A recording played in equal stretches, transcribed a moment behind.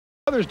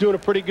father's doing a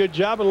pretty good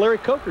job on Larry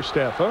Coker's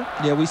staff, huh?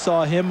 Yeah, we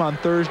saw him on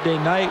Thursday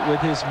night with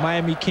his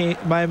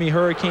Miami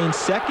Hurricanes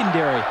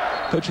secondary,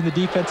 coaching the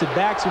defensive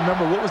backs.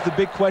 Remember, what was the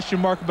big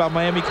question mark about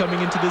Miami coming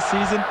into this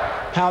season?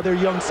 How their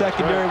young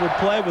secondary would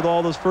play with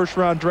all those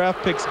first-round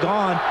draft picks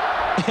gone.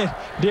 And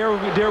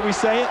dare we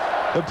say it?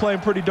 They're playing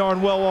pretty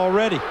darn well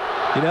already.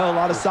 You know, a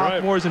lot of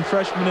sophomores and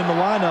freshmen in the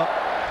lineup.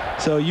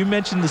 So you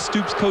mentioned the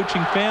Stoops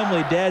coaching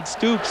family. Dad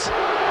Stoops,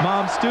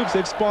 Mom Stoops,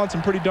 they've spawned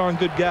some pretty darn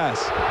good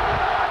guys.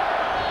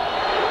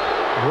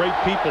 Great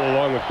people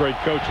along with great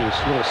coaches.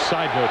 A little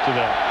side note to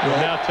that.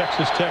 Yeah. Now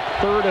Texas Tech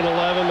 3rd and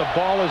 11. The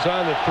ball is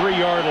on the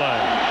 3-yard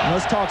line. And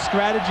let's talk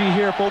strategy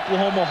here if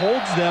Oklahoma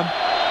holds them,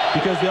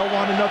 because they'll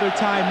want another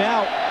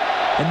timeout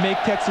and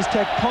make Texas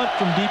Tech punt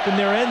from deep in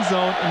their end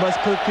zone unless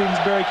Cliff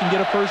Kingsbury can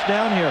get a first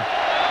down here.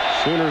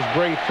 Sooners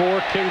bring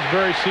 4.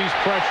 Kingsbury sees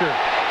pressure.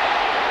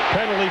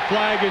 Penalty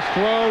flag is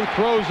thrown,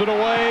 throws it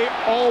away,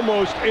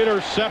 almost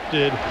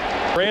intercepted.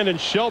 Brandon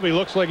Shelby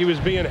looks like he was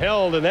being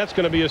held, and that's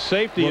going to be a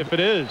safety if it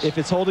is. If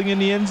it's holding in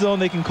the end zone,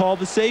 they can call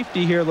the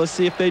safety here. Let's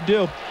see if they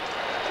do.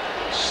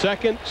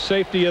 Second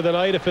safety of the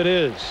night if it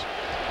is.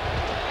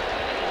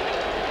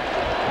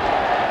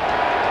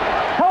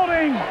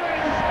 Holding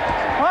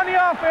on the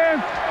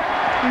offense.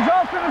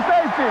 Results in the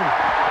safety.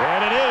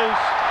 And it is.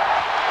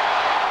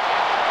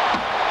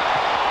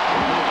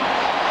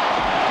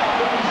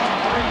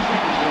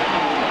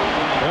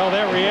 Well,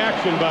 that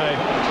reaction by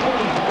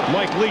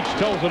Mike Leach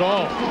tells it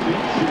all.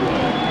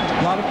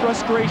 A lot of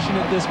frustration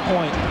at this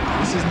point.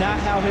 This is not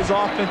how his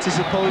offense is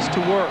supposed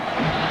to work.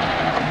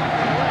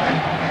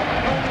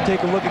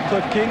 Take a look at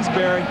Cliff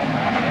Kingsbury.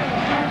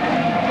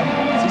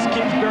 This is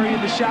Kingsbury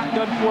in the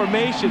shotgun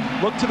formation.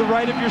 Look to the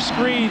right of your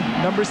screen,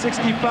 number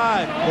 65.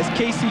 That's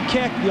Casey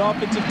Keck, the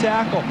offensive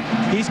tackle.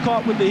 He's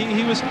caught with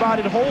he was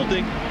spotted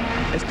holding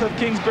as Cliff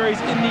Kingsbury's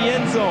in the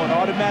end zone.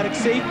 Automatic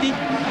safety,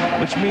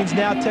 which means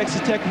now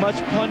Texas Tech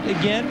must punt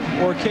again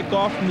or kick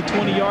off from the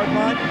 20-yard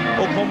line.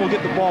 Oklahoma will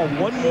get the ball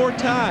one more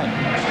time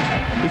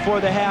before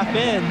the half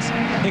ends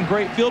in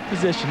great field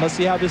position. Let's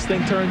see how this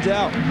thing turns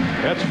out.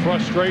 That's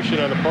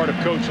frustration on the part of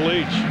Coach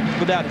Leach.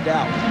 Without a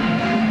doubt.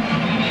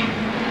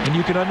 And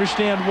you can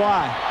understand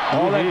why.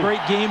 All that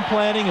great game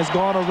planning has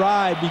gone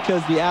awry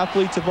because the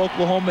athletes of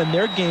Oklahoma and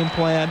their game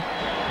plan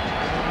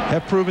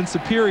have proven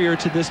superior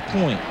to this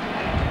point.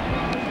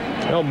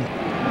 Well,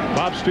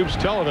 Bob Stoops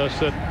telling us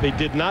that they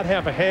did not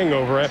have a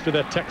hangover after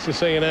that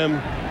Texas A&M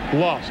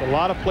loss. A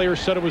lot of players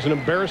said it was an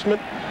embarrassment.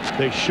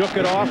 They shook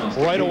it off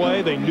right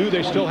away. They knew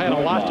they still had a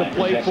lot to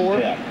play for.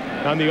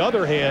 On the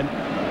other hand,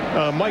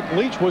 Mike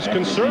Leach was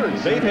concerned.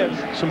 They've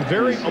had some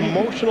very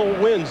emotional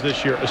wins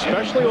this year,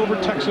 especially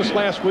over Texas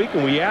last week.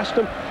 And we asked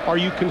him, are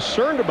you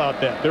concerned about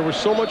that? There was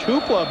so much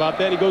hoopla about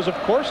that. He goes, of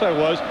course I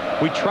was.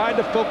 We tried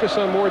to focus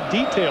on more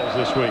details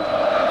this week.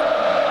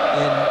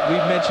 And we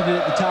mentioned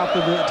it at the top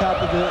of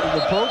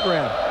the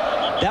program.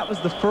 That was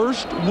the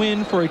first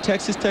win for a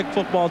Texas Tech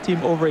football team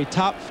over a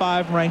top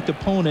 5 ranked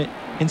opponent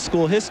in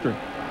school history.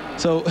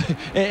 So,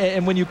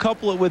 and when you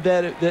couple it with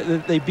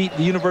that they beat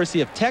the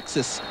University of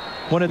Texas,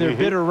 one of their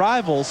bitter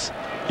rivals,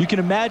 you can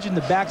imagine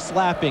the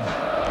backslapping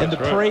and the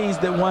praise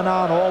that went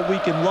on all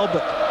week in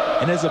Lubbock.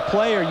 And as a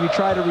player, you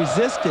try to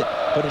resist it,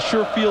 but it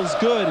sure feels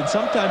good, and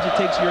sometimes it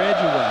takes your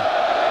edge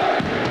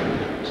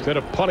away. Instead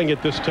of punting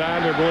it this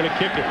time, they're going to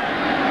kick it.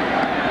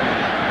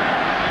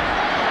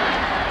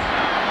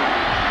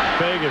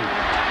 Fagan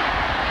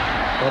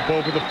up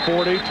over the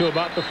 40 to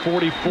about the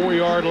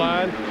 44-yard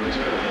line.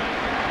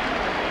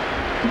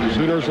 The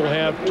Sooners will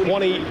have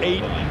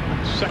 28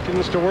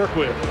 seconds to work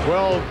with.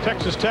 Well,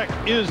 Texas Tech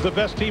is the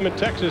best team in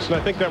Texas, and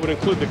I think that would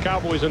include the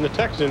Cowboys and the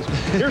Texans.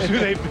 Here's who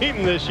they've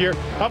beaten this year.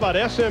 How about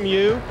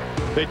SMU?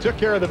 They took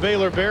care of the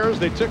Baylor Bears.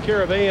 They took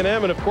care of A&M,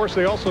 and of course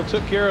they also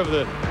took care of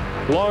the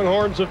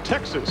Longhorns of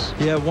Texas.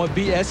 Yeah,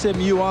 beat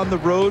SMU on the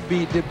road,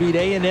 beat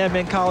A&M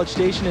and College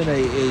Station in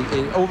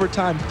an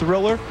overtime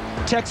thriller.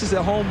 Texas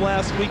at home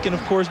last week, and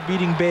of course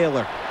beating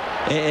Baylor.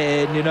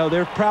 And you know,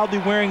 they're proudly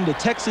wearing the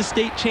Texas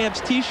State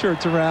Champs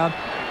t-shirts around.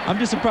 I'm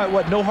just surprised,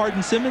 what, no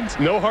Hardin Simmons?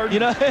 No Hardin, you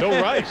know?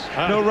 no Rice.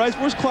 No Rice.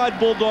 Where's Clyde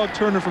Bulldog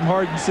Turner from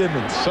Hardin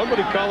Simmons?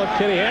 Somebody call up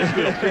Kenny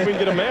Hatfield. See if we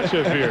can get a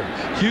matchup here.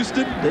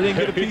 Houston, they didn't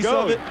get a piece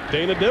of it.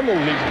 Dana Dimmel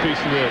needs a piece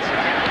of this.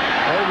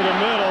 Over the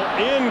middle,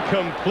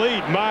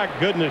 incomplete. My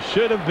goodness,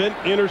 should have been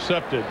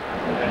intercepted.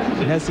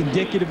 And that's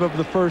indicative of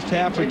the first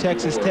half for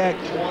Texas Tech,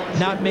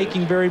 not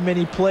making very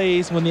many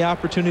plays when the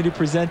opportunity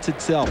presents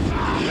itself.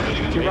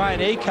 If you're Ryan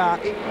Aycock,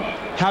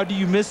 how do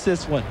you miss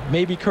this one?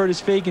 Maybe Curtis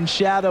Fagan's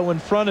shadow in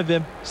front of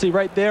him. See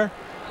right there?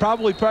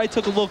 Probably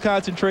took a little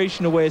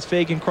concentration away as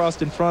Fagan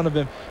crossed in front of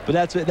him.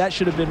 But that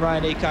should have been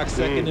Ryan Aycock's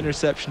second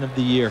interception of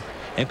the year,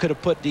 and could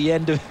have put the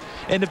end of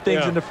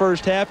things in the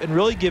first half and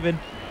really given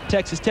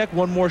Texas Tech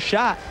one more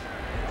shot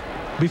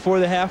before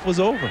the half was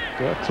over.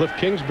 Well, Cliff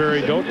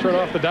Kingsbury, don't turn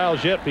off the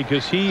dials yet,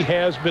 because he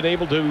has been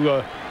able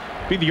to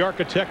be the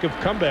architect of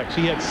comebacks.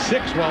 He had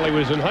 6 while he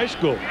was in high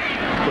school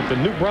with the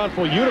New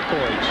Braunfels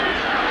Unicorns.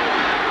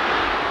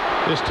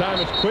 This time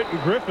it's Quentin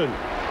Griffin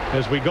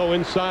as we go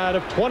inside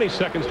of 20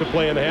 seconds to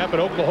play in the half,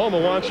 and Oklahoma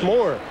wants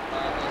more.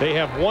 They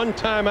have one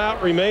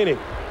timeout remaining.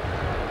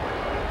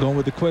 Going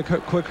with the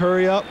quick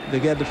hurry up.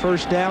 They get the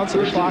first down,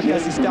 so the clock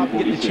has to stop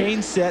and get the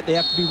chain set. They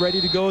have to be ready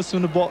to go as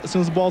soon as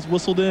the ball's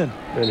whistled in.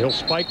 And he'll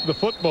spike the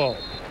football.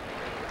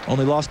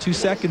 Only lost 2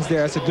 seconds there.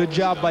 That's a good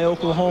job by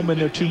Oklahoma in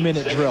their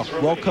 2-minute drill.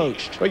 Well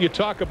coached. Well, you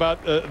talk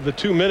about the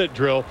 2-minute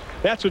drill.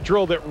 That's a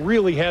drill that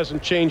really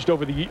hasn't changed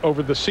over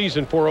the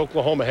season for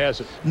Oklahoma,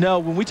 has it? No.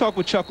 When we talked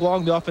with Chuck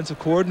Long, the offensive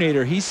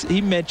coordinator, he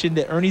mentioned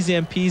that Ernie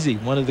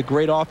Zampese, one of the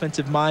great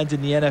offensive minds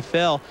in the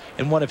NFL,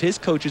 and one of his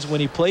coaches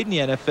when he played in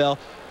the NFL,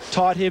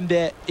 taught him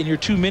that in your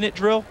 2-minute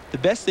drill, the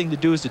best thing to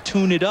do is to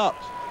tune it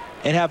up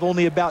and have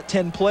only about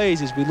 10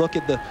 plays. As we look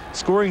at the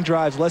scoring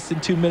drives, less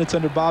than 2 minutes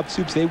under Bob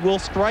Stoops, they will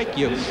strike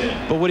you.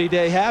 But what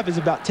they have is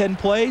about 10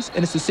 plays,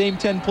 and it's the same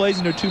 10 plays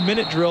in their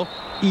 2-minute drill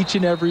each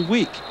and every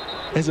week,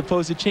 as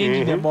opposed to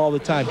changing them all the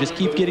time. Just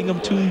keep getting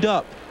them tuned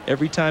up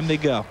every time they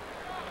go.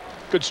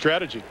 Good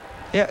strategy.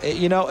 Yeah,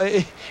 you know,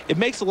 it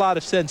makes a lot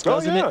of sense,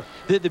 doesn't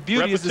it? The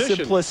beauty is the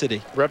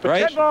simplicity.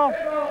 Repetition.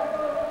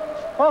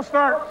 Right? Ball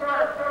start.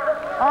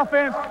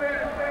 Offense.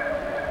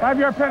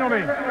 5-yard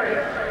penalty.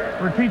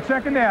 Repeat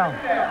second down.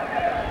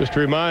 Just a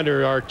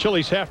reminder, our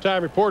Chili's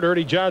halftime reporter,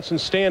 Ernie Johnson,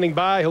 standing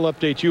by. He'll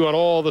update you on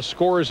all the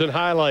scores and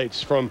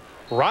highlights from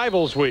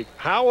Rivals Week.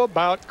 How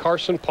about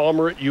Carson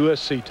Palmer at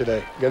USC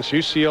today against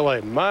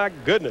UCLA? My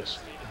goodness.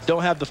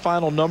 Don't have the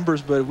final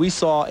numbers, but we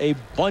saw a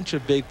bunch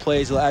of big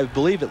plays. I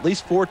believe at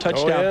least 4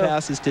 touchdown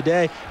passes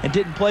today, and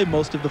didn't play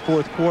most of the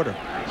fourth quarter.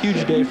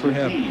 Huge day for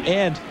him.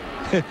 And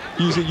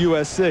using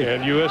USC.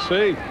 And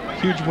USC.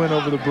 Huge win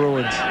over the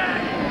Bruins.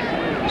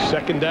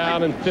 Second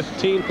down and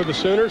 15 for the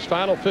Sooners.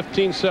 Final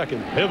 15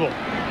 seconds. Hibble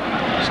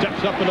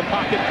steps up in the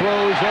pocket,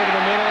 throws over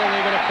the middle.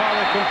 They're going to call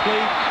it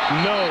complete.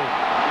 No.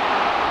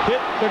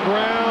 Hit the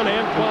ground.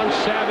 Antoine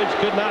Savage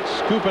could not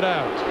scoop it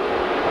out.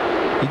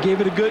 He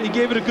gave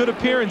it a good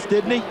appearance,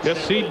 didn't he?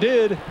 Yes, he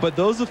did. But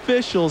those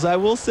officials, I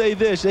will say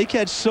this, they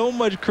catch so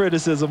much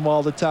criticism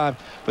all the time.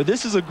 But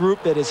this is a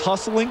group that is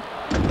hustling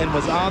and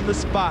was on the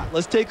spot.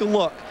 Let's take a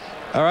look.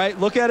 All right,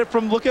 look at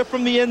from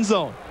the end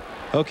zone.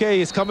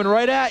 Okay, it's coming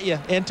right at you.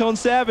 Antoine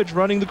Savage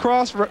running the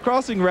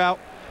crossing route.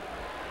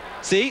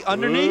 See,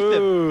 underneath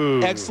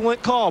him.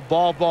 Excellent call.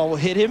 Ball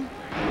hit him,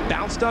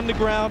 bounced on the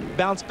ground,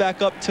 bounced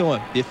back up to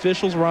him. The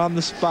officials were on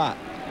the spot.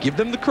 Give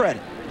them the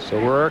credit.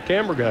 So were our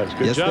camera guys.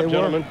 Good job,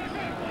 gentlemen.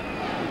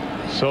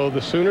 So the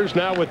Sooners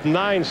now with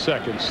 9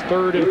 seconds.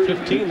 3rd and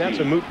 15. That's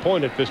a moot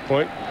point at this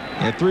point.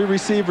 And 3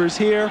 receivers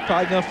here.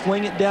 Probably going to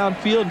fling it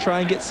downfield and try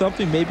and get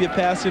something, maybe a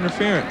pass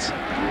interference.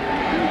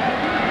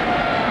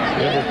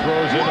 Hibble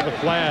throws into the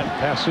flat.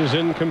 Passes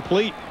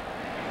incomplete.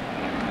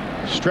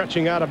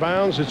 Stretching out of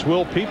bounds, it's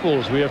Will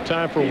Peoples. We have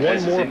time for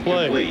one more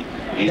play.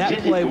 That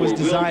play was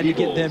designed to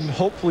get them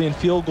hopefully in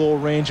field goal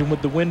range, and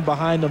with the wind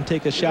behind them,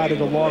 take a shot at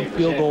a long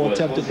field goal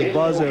attempt at the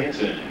buzzer.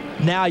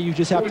 Now you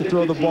just have to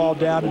throw the ball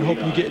down and hope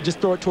you just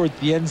throw it towards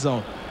the end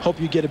zone.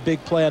 Hope you get a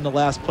big play on the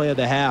last play of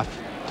the half.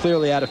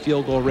 Clearly out of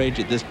field goal range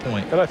at this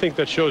point. And I think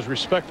that shows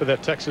respect for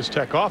that Texas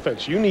Tech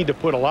offense. You need to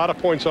put a lot of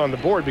points on the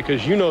board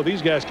because you know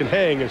these guys can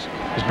hang, as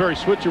Barry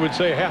Switzer would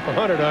say, half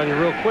 100 on you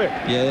real quick.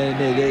 Yeah,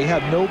 and they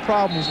have no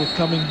problems with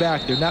coming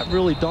back. They're not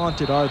really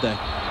daunted, are they?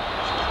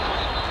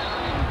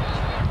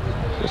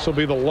 This will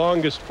be the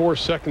longest 4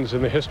 seconds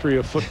in the history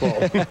of football.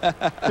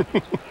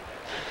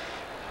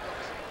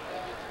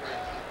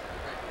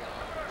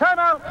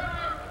 Timeout.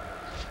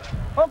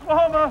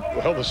 Oklahoma.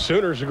 Well, the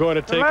Sooners are going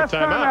to take a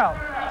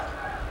timeout.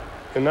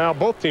 And now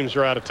both teams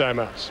are out of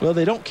timeouts. Well,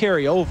 they don't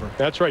carry over.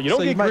 That's right. You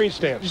don't get green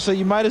stamps. So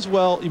you might as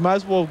well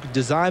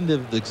design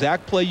the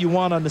exact play you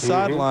want on the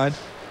sideline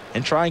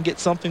and try and get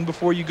something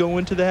before you go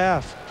into the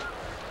half.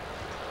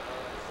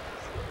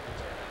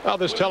 Well,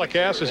 this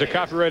telecast is a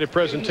copyrighted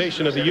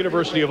presentation of the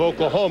University of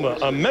Oklahoma,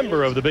 a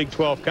member of the Big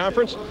 12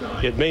 Conference.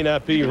 It may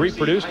not be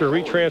reproduced or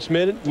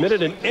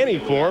retransmitted in any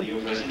form,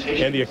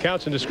 and the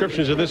accounts and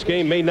descriptions of this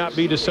game may not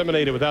be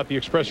disseminated without the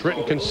express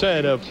written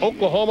consent of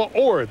Oklahoma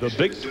or the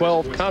Big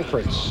 12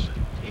 Conference.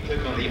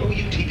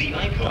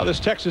 Now,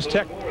 this Texas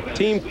Tech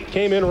team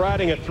came in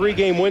riding a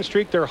 3-game win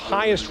streak, their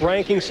highest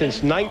ranking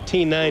since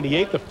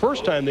 1998, the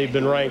first time they've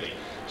been ranked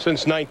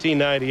since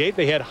 1998.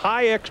 They had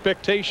high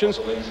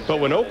expectations, but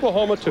when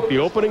Oklahoma took the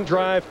opening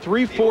drive,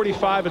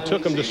 3:45 it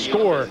took them to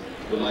score.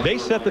 They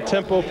set the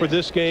tempo for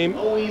this game,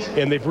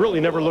 and they've really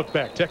never looked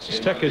back. Texas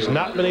Tech has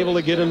not been able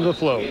to get into the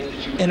flow.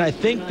 And I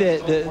think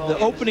that the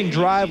opening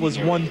drive was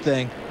one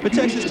thing, but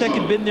Texas Tech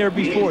had been there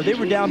before. They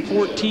were down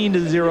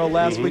 14-0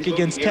 last week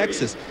against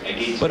Texas,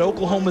 but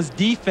Oklahoma's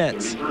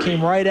defense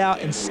came right out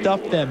and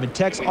stuffed them, and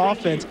Tech's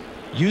offense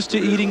used to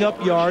eating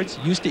up yards,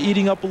 used to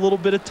eating up a little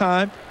bit of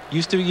time,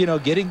 used to, you know,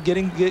 getting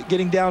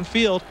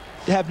downfield.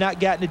 They have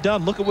not gotten it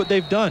done. Look at what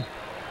they've done.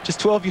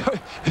 Just 12 yards.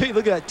 Hey,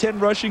 look at that, 10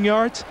 rushing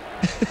yards.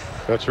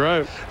 That's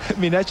right. I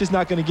mean, that's just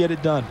not going to get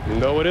it done.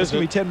 No, it isn't. It's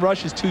going to be 10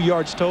 rushes, 2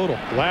 yards total.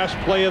 Last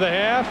play of the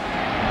half.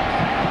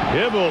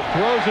 Hibble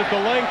throws it the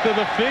length of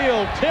the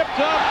field. Tipped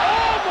up,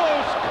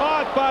 almost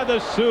caught by the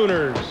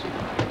Sooners.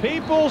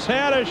 Peoples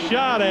had a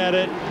shot at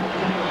it.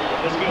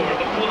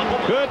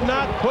 Could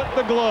not put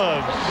the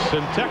gloves,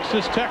 and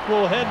Texas Tech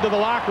will head to the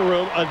locker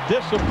room. A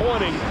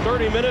disappointing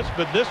 30 minutes,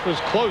 but this was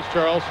close,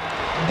 Charles.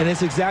 And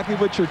it's exactly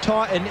what you're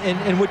taught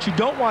and what you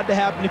don't want to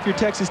happen if you're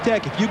Texas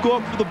Tech. If you go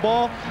up for the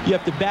ball, you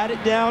have to bat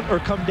it down or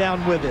come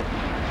down with it.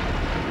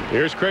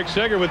 Here's Craig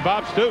Sager with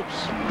Bob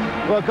Stoops.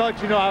 Well,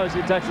 Coach, you know,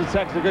 obviously Texas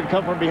Tech's a good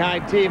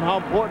come-from-behind team. How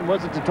important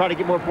was it to try to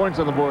get more points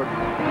on the board?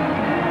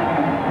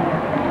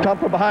 Come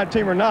from behind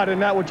team or not, isn't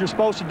that what you're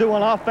supposed to do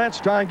on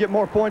offense? Try and get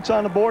more points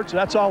on the board. So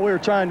that's all we were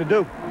trying to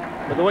do.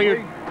 But the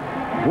way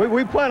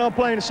we plan on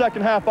playing the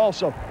second half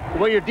also. The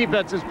way your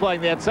defense is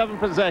playing, they had 7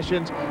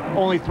 possessions,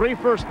 only 3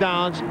 first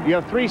downs. You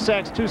have 3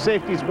 sacks, 2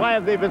 safeties. Why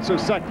have they been so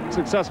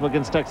successful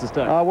against Texas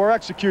Tech? We're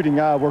executing.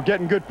 We're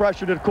getting good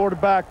pressure to the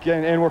quarterback,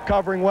 and we're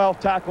covering well,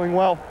 tackling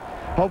well.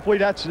 Hopefully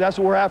that's what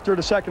we're after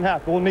the second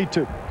half. We'll need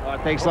to.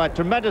 Thanks a lot.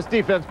 Tremendous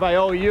defense by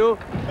OU.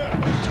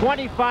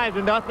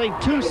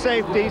 25-0, 2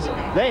 safeties.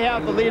 They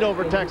have the lead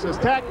over Texas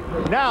Tech.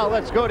 Now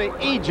let's go to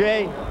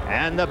EJ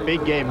and the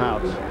Big Game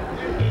House.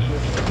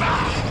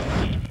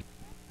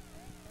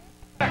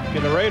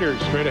 And the Raiders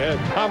straight ahead.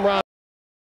 Tom Ron.